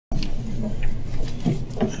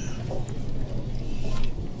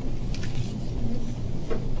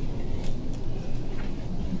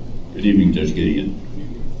Good evening, Judge Gideon,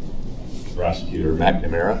 Prosecutor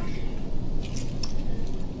McNamara,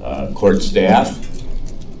 court staff,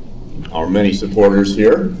 our many supporters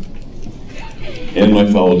here, and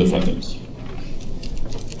my fellow defendants.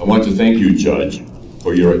 I want to thank you, Judge,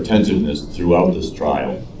 for your attentiveness throughout this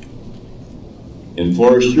trial and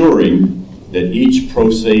for assuring that each pro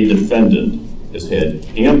se defendant has had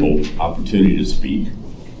ample opportunity to speak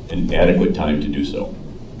and adequate time to do so.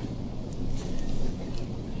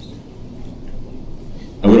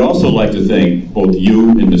 I would also like to thank both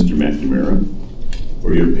you and Mr. McNamara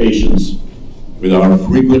for your patience with our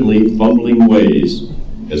frequently fumbling ways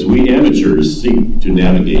as we amateurs seek to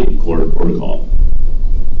navigate court protocol.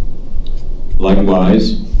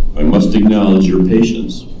 Likewise, I must acknowledge your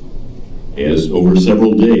patience as over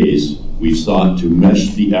several days we've sought to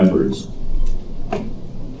mesh the efforts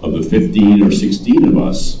of the 15 or 16 of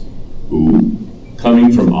us who,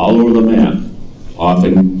 coming from all over the map,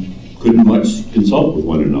 often couldn't much consult with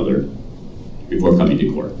one another before coming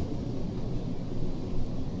to court.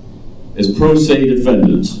 As pro se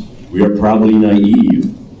defendants, we are probably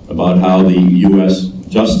naive about how the U.S.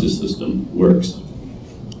 justice system works.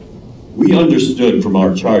 We understood from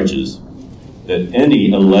our charges that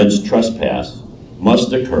any alleged trespass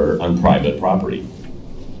must occur on private property.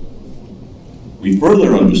 We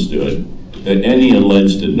further understood that any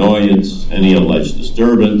alleged annoyance, any alleged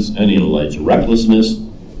disturbance, any alleged recklessness,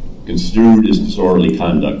 construed as disorderly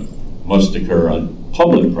conduct, must occur on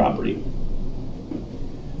public property.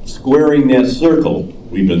 Squaring that circle,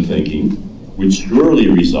 we've been thinking, would surely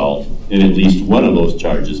result in at least one of those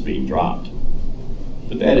charges being dropped.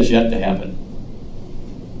 But that is yet to happen.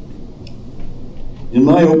 In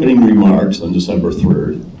my opening remarks on December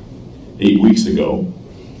 3rd, 8 weeks ago,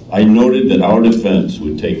 I noted that our defense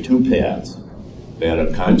would take two paths, that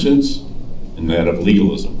of conscience and that of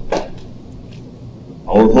legalism.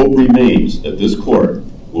 Our hope remains that this court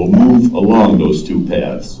will move along those two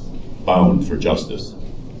paths, bound for justice.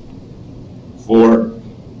 For,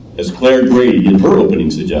 as Claire Grady in her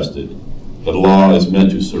opening suggested, the law is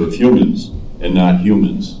meant to serve humans and not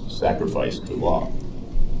humans sacrificed to law.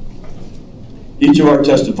 Each of our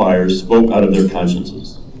testifiers spoke out of their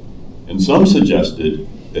consciences, and some suggested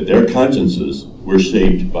that their consciences were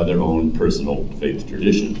shaped by their own personal faith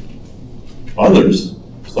tradition. Others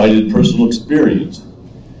cited personal experience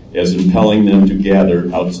as impelling them to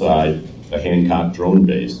gather outside the Hancock drone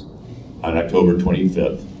base on October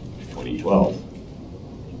 25th, 2012.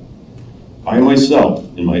 I myself,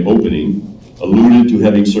 in my opening, alluded to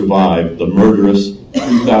having survived the murderous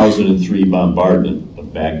 2003 bombardment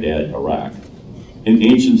of Baghdad, Iraq, an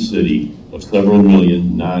ancient city of several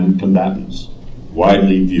million non-combatants,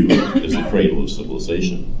 widely viewed as the cradle of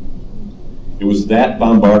civilization. It was that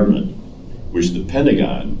bombardment which the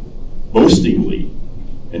Pentagon boastingly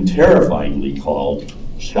and terrifyingly called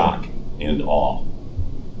shock and awe.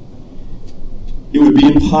 It would be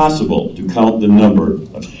impossible to count the number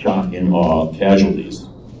of shock and awe casualties.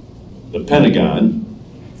 The Pentagon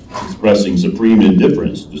expressing supreme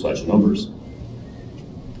indifference to such numbers.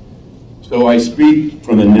 So I speak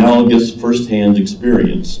from analogous first-hand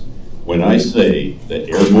experience when I say that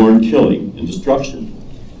airborne killing and destruction,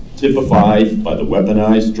 typified by the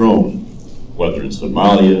weaponized drone, whether in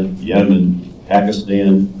Somalia, Yemen,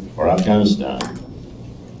 Pakistan, or Afghanistan,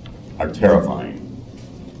 are terrifying.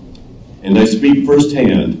 And I speak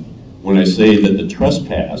firsthand when I say that the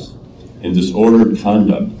trespass and disordered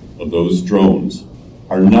conduct of those drones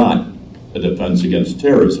are not a defense against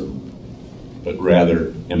terrorism, but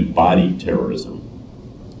rather embody terrorism,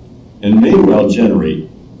 and may well generate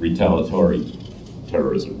retaliatory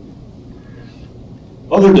terrorism.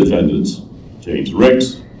 Other defendants, James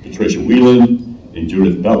Ricks, Patricia Whelan, and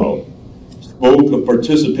Judith Bellow, spoke of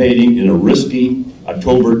participating in a risky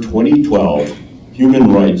October 2012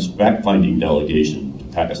 human rights fact-finding delegation to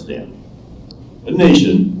Pakistan, a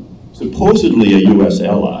nation, supposedly a U.S.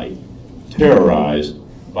 ally, terrorized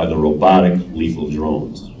by the robotic lethal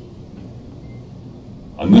drones.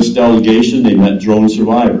 On this delegation, they met drone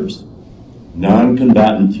survivors,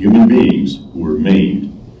 non-combatant human beings who were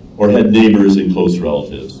maimed or had neighbors and close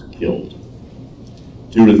relatives killed.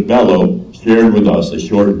 Judith Bellow shared with us a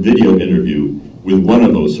short video interview with one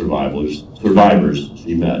of those survivors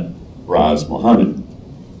she met, Raz Mohammed.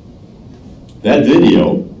 That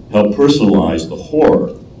video helped personalize the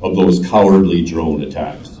horror of those cowardly drone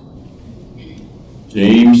attacks.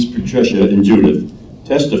 James, Patricia, and Judith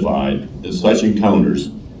testified that such encounters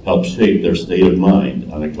helped shape their state of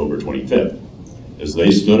mind on October 25th as they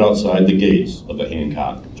stood outside the gates of the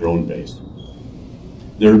Hancock drone base.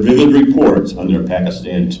 Their vivid reports on their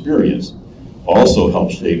Pakistan experience also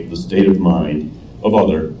helped shape the state of mind of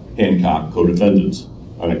other Hancock co-defendants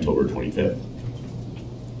on October 25th.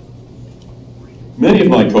 Many of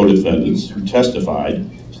my co-defendants who testified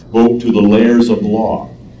spoke to the layers of law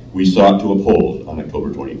we sought to uphold on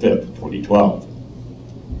October 25th, 2012.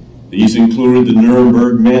 These included the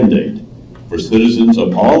Nuremberg Mandate for citizens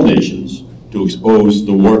of all nations to expose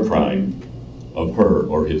the war crime of her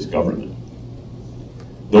or his government.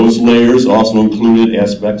 Those layers also included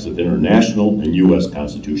aspects of international and U.S.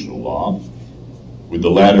 constitutional law, with the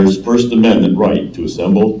latter's First Amendment right to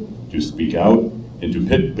assemble, to speak out, and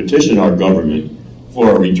to petition our government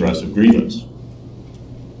for a redress of grievance.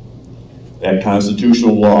 That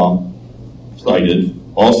constitutional law cited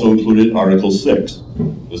also included Article 6,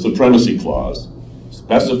 the Supremacy Clause,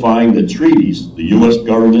 specifying that treaties the U.S.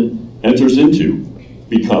 government enters into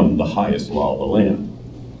become the highest law of the land.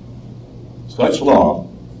 Such law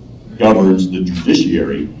governs the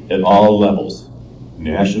judiciary at all levels,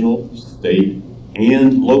 national, state,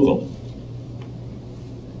 and local.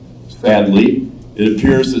 Sadly, it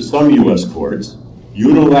appears that some U.S. courts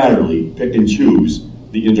unilaterally pick and choose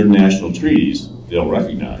the international treaties they'll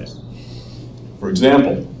recognize. For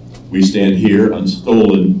example, we stand here on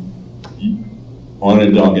stolen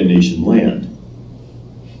Onondaga Nation land.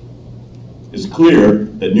 It's clear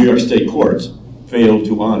that New York State courts failed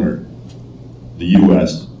to honor the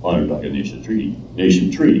U.S. Onondaga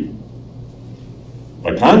Nation Treaty.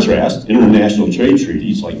 By contrast, international trade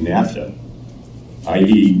treaties like NAFTA,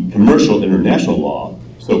 i.e. commercial international law,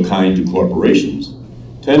 so kind to corporations,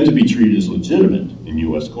 tend to be treated as legitimate in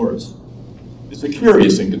U.S. courts. It's a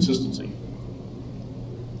curious inconsistency.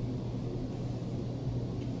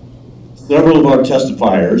 Several of our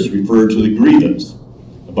testifiers referred to the grievance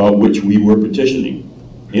about which we were petitioning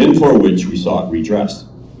and for which we sought redress.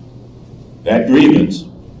 That grievance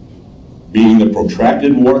being the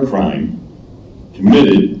protracted war crime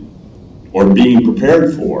committed or being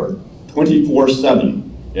prepared for 24/7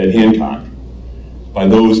 at Hancock by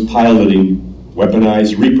those piloting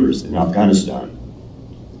weaponized Reapers in Afghanistan,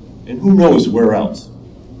 and who knows where else.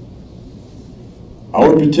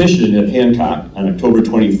 Our petition at Hancock on October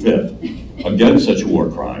 25th against such a war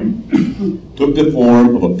crime took the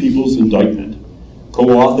form of a people's indictment,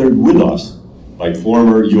 co-authored with us by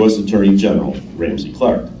former U.S. Attorney General Ramsey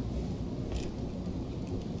Clark.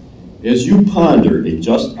 As you ponder a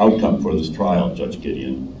just outcome for this trial, Judge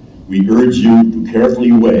Gideon, we urge you to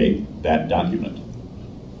carefully weigh that document.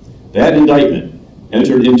 That indictment,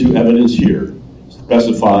 entered into evidence here,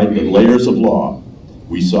 specified the layers of law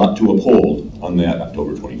we sought to uphold on that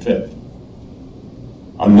October 25th.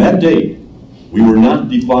 On that date, we were not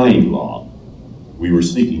defying law, we were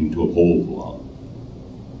seeking to uphold the law.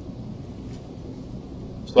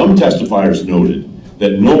 Some testifiers noted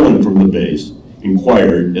that no one from the base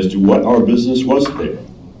inquired as to what our business was there,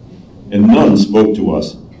 and none spoke to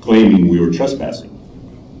us claiming we were trespassing.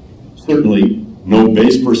 Certainly, no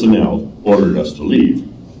base personnel ordered us to leave.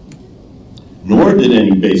 Nor did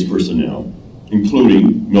any base personnel,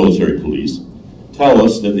 including military police, tell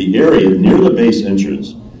us that the area near the base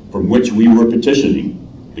entrance from which we were petitioning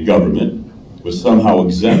the government was somehow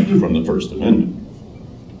exempt from the First Amendment.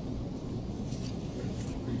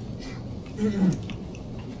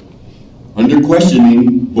 Under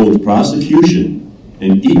questioning, both prosecution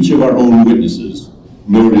and each of our own witnesses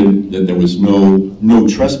noted that there was no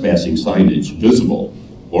trespassing signage visible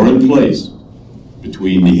or in place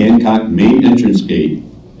between the Hancock main entrance gate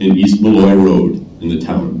and East Malloy Road in the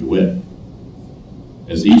town of DeWitt.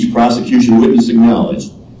 As each prosecution witness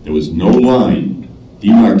acknowledged, there was no line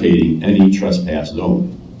demarcating any trespass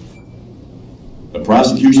zone. The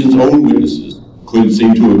prosecution's own witnesses couldn't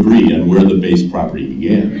seem to agree on where the base property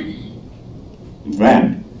began. In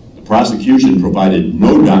fact, the prosecution provided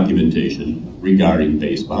no documentation regarding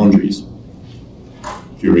base boundaries.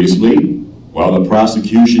 Curiously, while the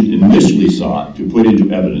prosecution initially sought to put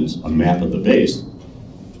into evidence a map of the base,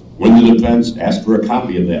 when the defense asked for a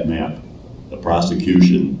copy of that map, the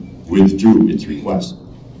prosecution withdrew its request.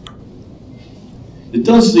 It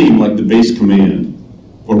does seem like the base command,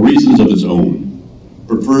 for reasons of its own,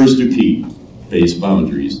 prefers to keep base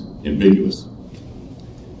boundaries ambiguous.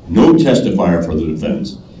 No testifier for the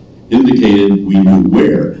defense indicated we knew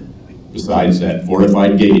where, besides that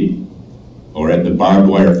fortified gate or at the barbed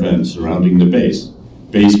wire fence surrounding the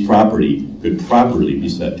base property could properly be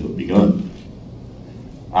said to have begun.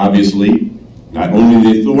 Obviously, not only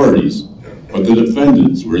the authorities, but the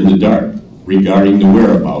defendants were in the dark regarding the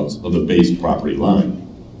whereabouts of the base property line.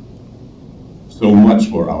 So much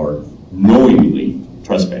for our knowingly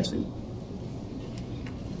trespassing.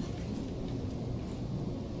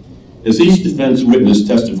 As each defense witness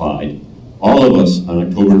testified, all of us on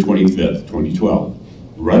October 25th, 2012,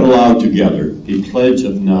 read aloud together a pledge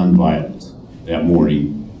of nonviolence that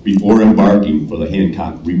morning before embarking for the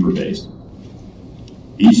Hancock Reaper Base.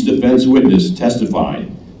 Each defense witness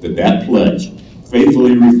testified that that pledge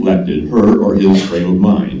faithfully reflected her or his frame of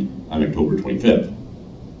mind on October 25th.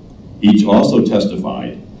 Each also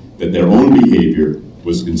testified that their own behavior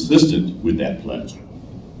was consistent with that pledge.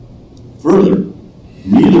 Further,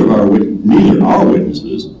 neither our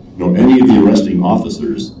witnesses nor any of the arresting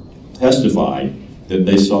officers testified that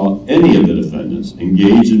they saw any of the defendants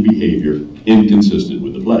engage in behavior inconsistent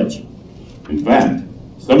with the pledge. In fact,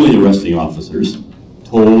 some of the arresting officers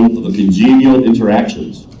told of the congenial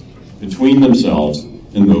interactions between themselves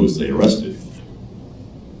and those they arrested.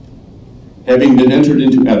 Having been entered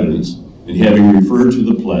into evidence and having referred to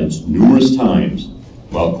the pledge numerous times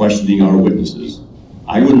while questioning our witnesses,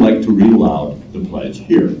 I would like to read aloud the pledge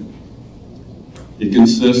here. It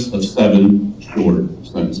consists of 7 short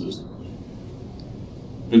sentences.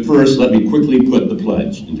 But first, let me quickly put the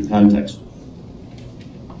pledge into context.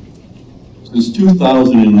 Since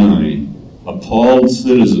 2009, appalled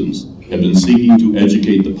citizens have been seeking to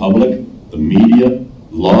educate the public, the media,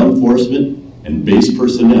 law enforcement, and base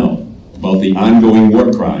personnel about the ongoing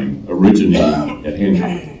war crime originating at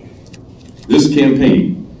Hancock. This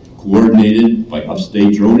campaign, coordinated by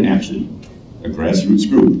Upstate Drone Action, a grassroots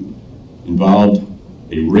group, involved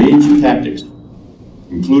a range of tactics,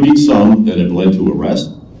 including some that have led to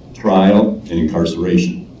arrest, trial, and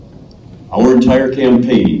incarceration. Our entire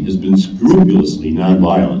campaign has been scrupulously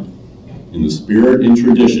nonviolent in the spirit and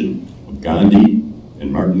tradition of Gandhi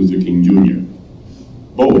and Martin Luther King Jr.,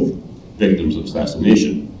 both victims of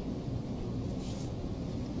assassination.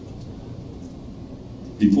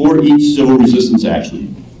 Before each civil resistance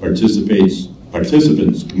action,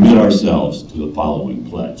 participants commit ourselves to the following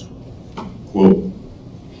pledge. Quote,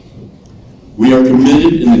 "We are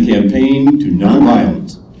committed in the campaign to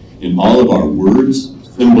nonviolence in all of our words,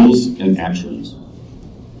 symbols, and actions.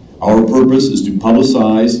 Our purpose is to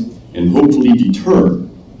publicize and hopefully deter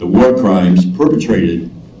the war crimes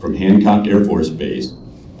perpetrated from Hancock Air Force Base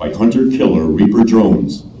by hunter-killer Reaper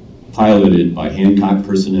drones piloted by Hancock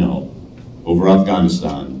personnel over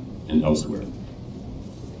Afghanistan and elsewhere.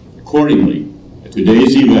 Accordingly, at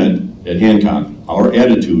today's event at Hancock, our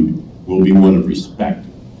attitude will be one of respect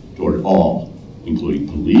toward all, including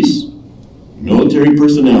police, military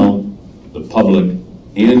personnel, the public,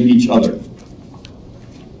 and each other.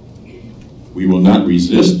 We will not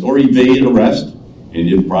resist or evade arrest, and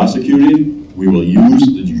if prosecuted, we will use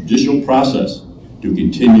the judicial process to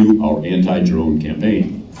continue our anti-drone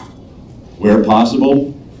campaign. Where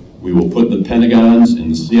possible, we will put the Pentagon's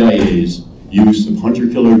and the CIA's use of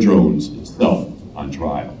hunter-killer drones itself on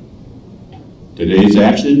trial. Today's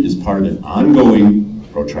action is part of an ongoing,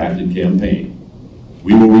 protracted campaign.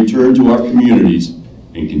 We will return to our communities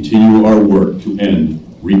and continue our work to end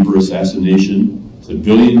Reaper assassination,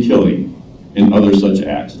 civilian killing, and other such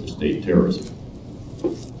acts of state terrorism.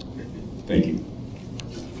 Thank you.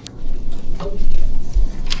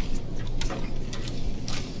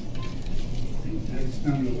 Next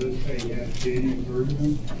on the list, I have Daniel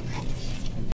Bergman.